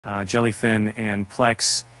Jellyfin and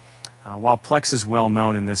Plex. While Plex is well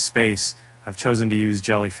known in this space, I've chosen to use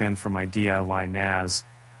Jellyfin for my DIY NAS.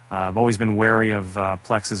 I've always been wary of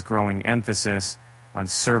Plex's growing emphasis on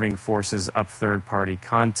serving forces up third-party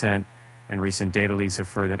content, and recent data leaks have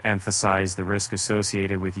further emphasized the risk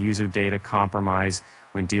associated with user data compromise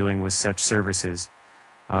when dealing with such services.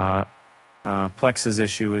 Plex's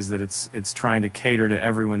issue is that it's trying to cater to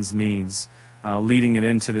everyone's needs, leading it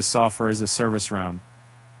into the software as a service realm.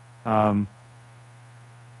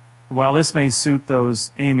 While this may suit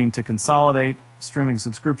those aiming to consolidate streaming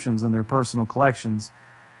subscriptions in their personal collections,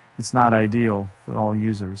 it's not ideal for all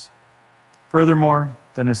users. Furthermore,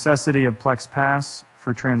 the necessity of Plex Pass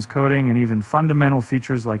for transcoding and even fundamental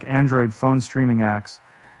features like Android phone streaming acts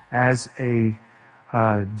as a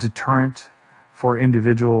deterrent for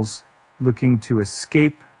individuals looking to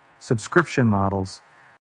escape subscription models